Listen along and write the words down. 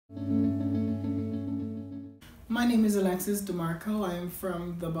My name is Alexus D'Marco. I am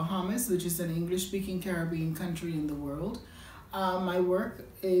from the Bahamas, which is an English-speaking Caribbean country in the world. My work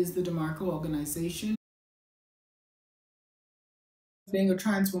is the D'Marco organization. Being a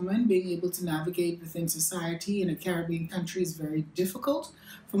trans woman, being able to navigate within society in a Caribbean country is very difficult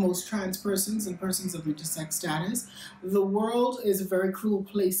for most trans persons and persons of intersex status. The world is a very cruel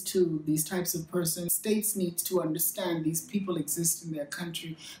place to these types of persons. States need to understand these people exist in their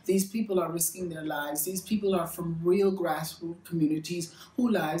country. These people are risking their lives. These people are from real grassroots communities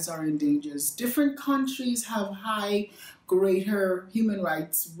whose lives are in danger. Different countries have greater human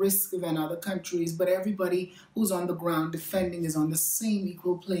rights risk than other countries, but everybody who's on the ground defending is on the same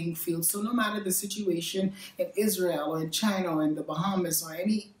equal playing field. So no matter the situation in Israel or in China or in the Bahamas or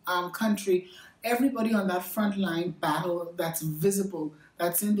any country, everybody on that front line battle that's visible,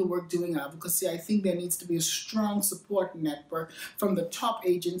 that's in the work doing advocacy, I think there needs to be a strong support network from the top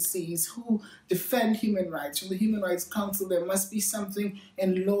agencies who defend human rights. From the Human Rights Council, there must be something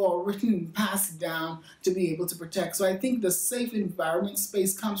in law written, passed down to be able to protect. So I think the safe environment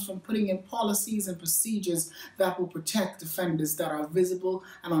space comes from putting in policies and procedures that will protect defenders that are visible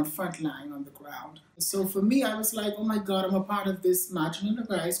and on front line on the ground. So for me, I was like, oh my God, I'm a part of this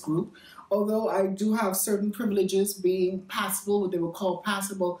marginalized group. Although I do have certain privileges being passable, what they would call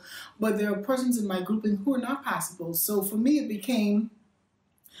passable, but there are persons in my grouping who are not passable. So for me, it became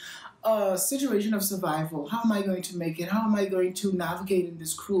a situation of survival. How am I going to make it? How am I going to navigate in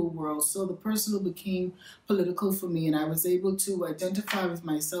this cruel world? So the personal became political for me, and I was able to identify with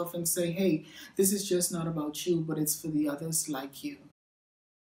myself and say, hey, this is just not about you, but it's for the others like you.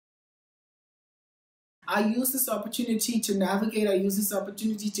 I use this opportunity to navigate. I use this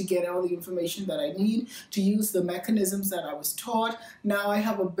opportunity to get all the information that I need, to use the mechanisms that I was taught. Now I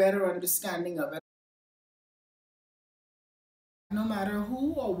have a better understanding of it. No matter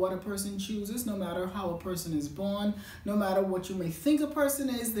who or what a person chooses, no matter how a person is born, no matter what you may think a person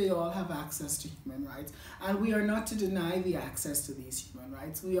is, they all have access to human rights. And we are not to deny the access to these human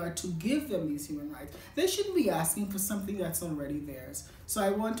rights. We are to give them these human rights. They shouldn't be asking for something that's already theirs. So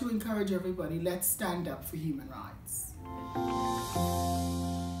I want to encourage everybody, let's stand up for human rights.